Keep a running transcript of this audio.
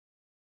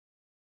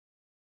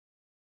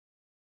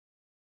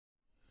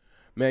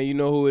Man, you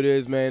know who it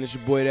is, man. It's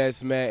your boy,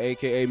 That's Matt,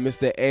 a.k.a.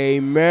 Mr. A.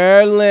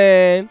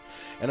 Maryland.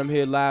 And I'm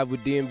here live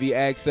with DMV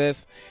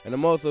ACCESS. And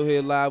I'm also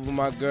here live with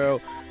my girl,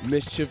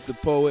 Mischief the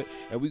Poet.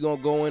 And we're going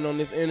to go in on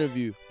this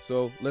interview.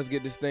 So let's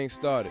get this thing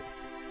started.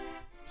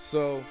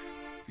 So,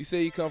 you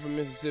say you come from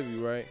Mississippi,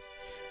 right?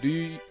 Do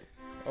you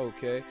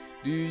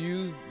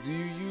use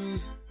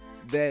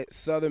that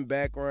Southern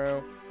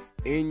background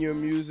in your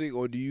music,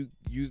 or do you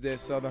use that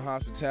Southern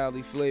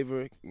hospitality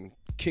flavor and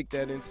kick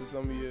that into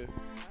some of your...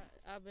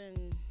 I've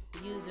been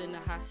using the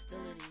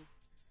hostility.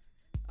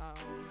 I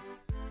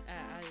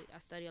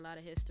study a lot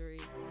of history,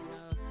 you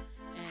know,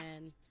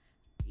 and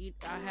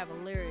I have a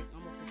lyric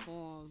I'm gonna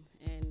perform,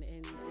 and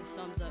it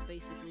sums up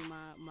basically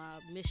my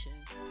mission.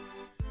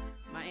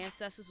 My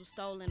ancestors were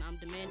stolen. I'm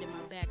demanding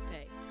my back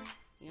pay.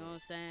 You know what I'm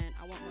saying?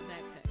 I want my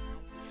back pay.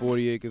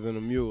 40 acres and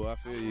a mule. I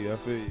feel you. I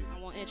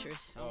want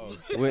interest. Oh,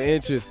 with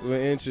interest.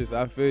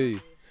 I feel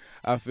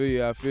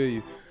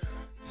you.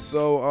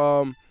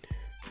 So,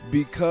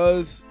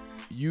 because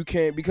you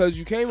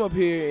came up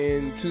here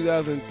in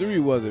 2003,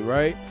 was it,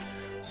 right?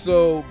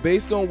 So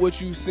based on what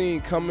you've seen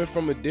coming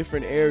from a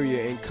different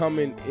area and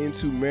coming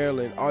into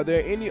Maryland, are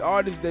there any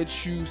artists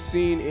that you've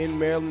seen in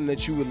Maryland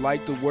that you would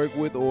like to work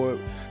with, or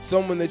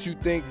someone that you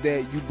think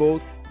that you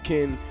both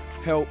can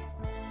help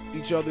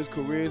each other's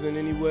careers in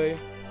any way?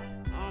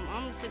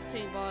 I'm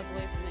 16 bars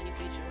away from any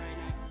feature right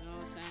now, you know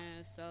what I'm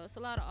saying? So it's a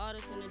lot of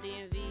artists in the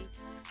DMV.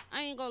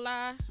 I ain't gonna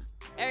lie,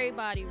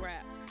 everybody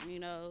rap, you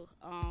know,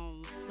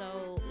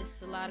 so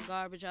it's a lot of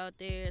garbage out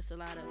there. It's a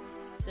lot of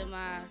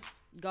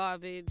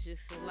semi-garbage.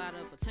 It's a lot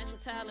of potential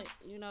talent,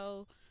 you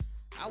know.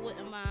 I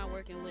wouldn't mind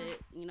working with,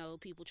 you know,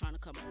 people trying to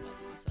come up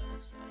like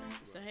myself. So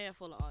it's a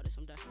handful of artists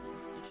I'm definitely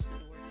interested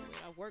in working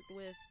with. I've worked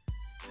with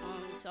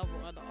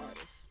several other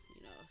artists,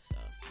 you know, so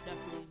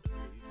definitely.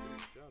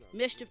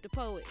 Mischief the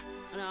Poet.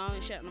 No, I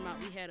ain't shouting them out.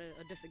 We had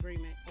a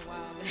disagreement a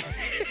while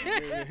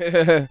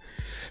back.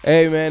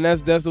 Hey man,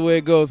 that's the way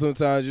it goes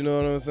sometimes. You know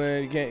what I'm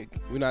saying?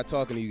 We're not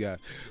talking to you guys,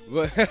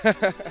 but You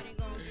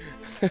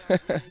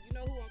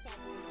know who I'm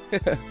talking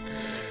to.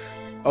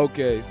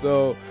 Okay,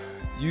 so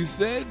you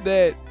said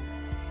that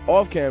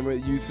off camera.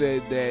 You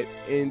said that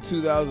in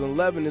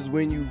 2011 is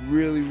when you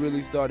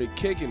really started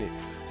kicking it.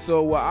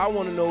 So what I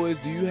want to know is,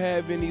 do you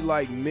have any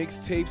like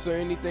mixtapes or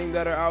anything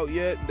that are out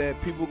yet that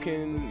people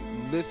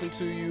can listen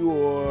to you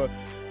or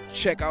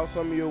check out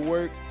some of your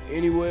work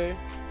anywhere?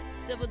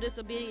 Civil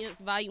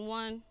Disobedience Volume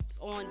 1 is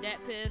on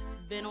DatPiff.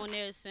 Been on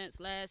there since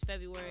last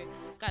February.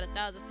 Got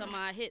 1,000 some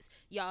odd hits.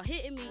 Y'all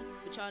hitting me,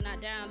 but y'all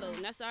not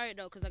downloading. That's alright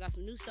though, cause I got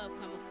some new stuff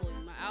coming for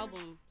you. My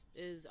album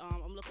is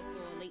I'm looking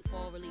for a late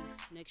fall release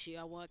next year.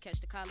 I want to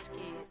catch the college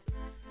kids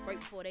right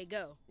before they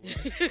go. You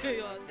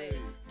know what I'm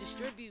saying?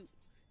 Distribute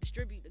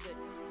the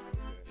goodness.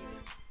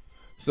 Yeah.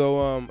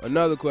 So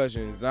another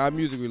question, it's not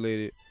music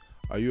related.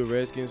 Are you a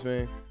Redskins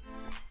fan?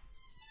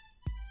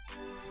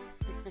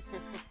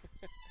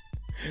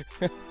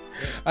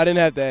 I didn't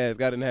have to ask.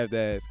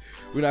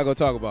 We're not gonna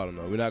talk about them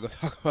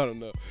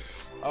though.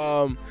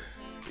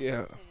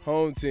 Yeah,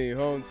 home team.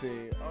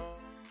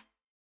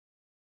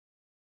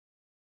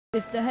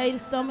 It's the hater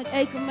stomach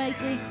ache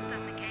maker.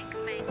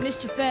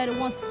 Mischief at it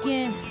once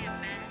again.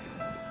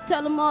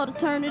 Tell them all to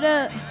turn it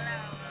up.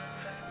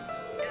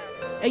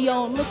 Hey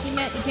yo, I'm looking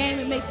at the game,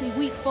 it makes me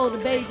weak for the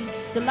babies.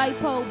 The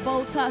lipo,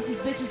 Botox, these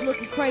bitches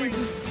looking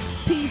crazy.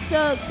 Peace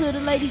up to the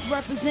ladies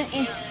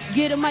representing.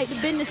 Get a mic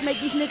to business, make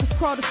these niggas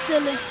crawl the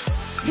ceiling.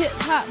 Hip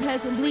hop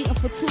has been bleeding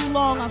for too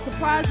long. I'm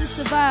surprised it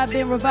survived,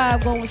 been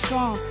revived, going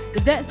strong.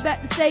 The vets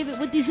back to save it,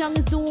 what these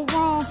youngins doing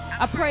wrong.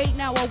 I prayed,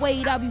 now I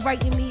wait, I'll be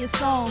writing me a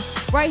song.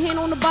 Right hand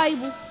on the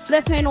Bible,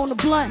 left hand on the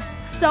blunt.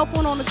 Cell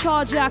phone on the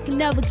charger, I can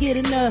never get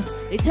enough.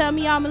 They tell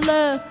me I'm in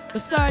love,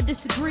 but sorry, I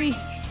disagree.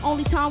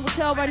 Only time will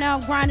tell, right now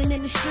I'm grinding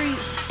in the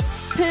streets.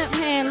 Pimp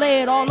hand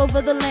laid all over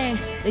the land.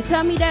 They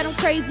tell me that I'm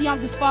crazy, I'm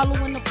just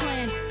following the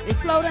plan. They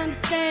slow to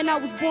understand I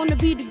was born to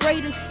be the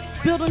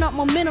greatest. Building up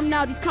momentum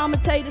now, these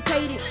commentators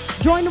hate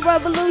it. Join the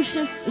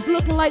revolution, it's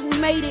looking like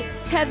we made it.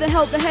 Heaven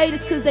help the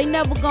haters, cause they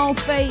never gon'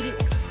 fade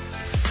it.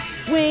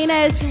 We ain't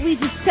asking, we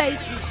just take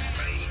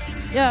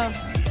it. Yeah.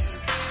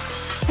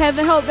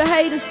 Heaven help the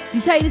haters,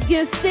 these haters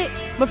getting sick.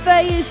 My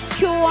failure is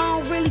pure, I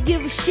don't really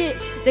give a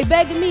shit. They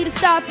begging me to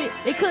stop it,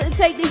 they couldn't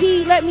take the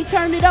heat. Let me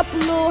turn it up a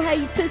little, hey,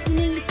 you pissing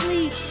in your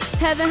sleep.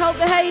 Heaven help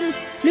the haters,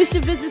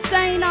 Mischief is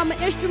insane. I'm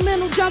an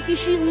instrumental junkie,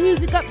 shooting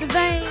music up the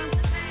vein.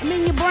 I'm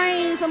in your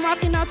brains, I'm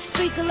rocking out your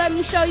speaker. Let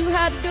me show you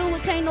how to do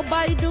it, can't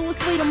nobody do it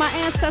sweeter. My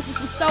ancestors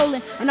were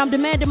stolen, and I'm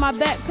demanding my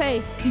back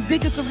pay. These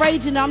bigots are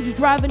raging, I'm just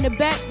driving the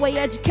back way.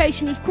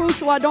 Education is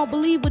crucial, I don't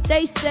believe what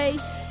they say.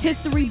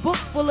 History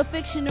books full of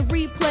fiction and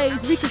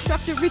replays.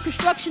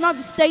 Reconstruction, I'm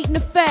just stating the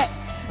fact.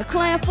 A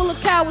clan full of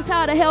cowards,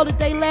 how the hell did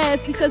they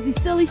last? Because these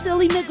silly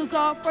niggas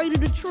are afraid of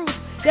the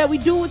truth. That we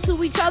do it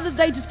to each other,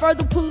 they just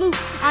further pollute.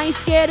 I ain't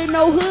scared of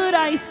no hood,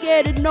 I ain't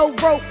scared of no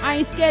rope. I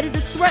ain't scared of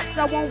the threats,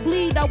 I won't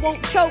bleed, I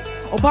won't choke.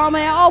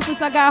 Obama in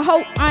office, I got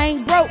hope, I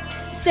ain't broke.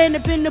 Stand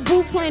up in the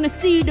booth, plant a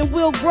seed and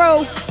we'll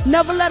grow.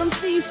 Never let them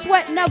see you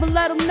sweat, never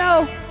let them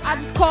know. I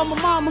just call my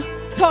mama,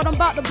 told him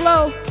about the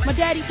blow. My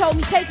daddy told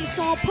me take it,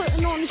 so I'm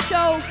putting on the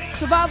show.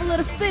 Survival of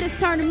the fittest,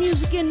 turn the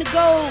music into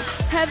gold.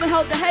 Haven't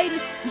helped the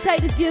haters, these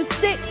haters getting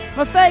sick.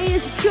 My faith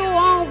is secure,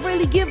 I don't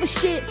really give a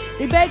shit.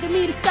 They begging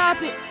me to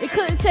stop it, they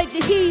couldn't take the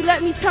heat.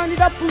 Let me turn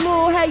it up a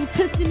little, how you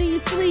pissing in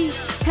your sleep.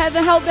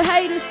 Haven't helped the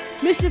haters,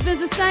 mischief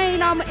is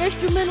insane. I'm an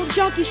instrumental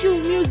junkie,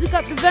 shooting music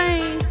up the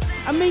veins.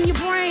 I'm in your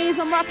brains,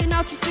 I'm rocking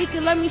out your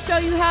speaker. Let me show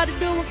you how to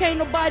do it, can't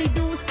nobody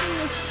do it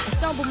still. I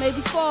stumble, maybe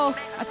fall,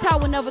 I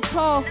tower never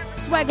tall.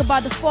 Swagger by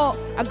default,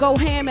 I go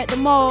ham at the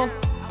mall.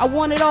 I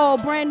want it all,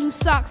 brand new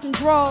socks and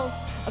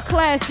drawers. A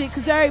classic,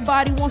 cause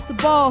everybody wants the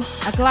ball.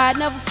 I glide,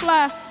 never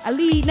fly, I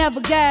lead,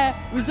 never guide.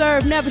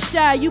 Reserve, never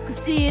shy, you can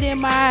see it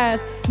in my eyes.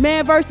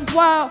 Man versus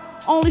wild,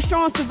 only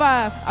strong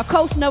survive. I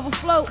coast, never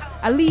float,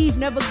 I leave,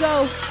 never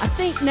go. I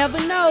think, never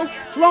know,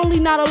 lonely,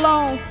 not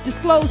alone.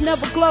 Disclose,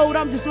 never glowed,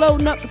 I'm just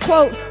loading up the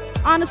quotes.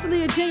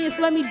 Honestly a genius,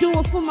 let me do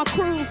it for my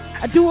crew.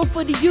 I do it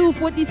for the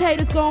youth, what these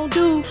haters gon'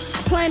 do. I'm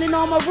planning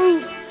on my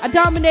roots, I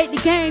dominate the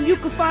game, you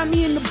can find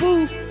me in the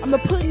booth. I'm the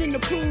pudding in the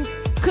proof.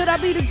 Could I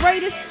be the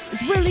greatest?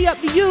 It's really up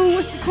to you.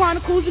 It's the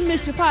Chronicles of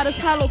Mischief, how this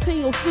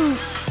jalapeno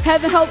soup.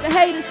 Haven't helped the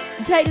haters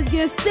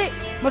getting sick.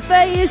 My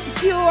faith is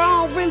secure,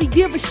 I don't really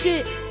give a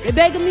shit. They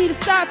begging me to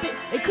stop it,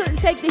 they couldn't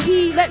take the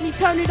heat. Let me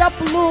turn it up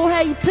a little,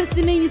 how you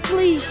pissing in your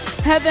sleep.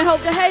 Haven't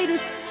helped the haters,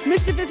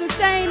 mischief is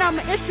insane. I'm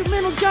an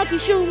instrumental junkie,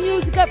 shooting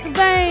music up the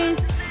veins.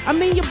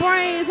 I'm in your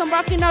brains, I'm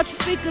rocking out your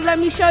speaker. Let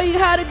me show you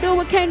how to do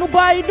it, can't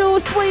nobody do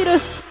it sweeter.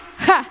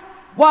 Ha!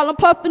 While I'm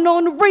puffing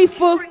on the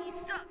reefer.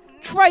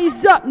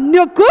 Trays up,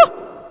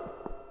 nigga.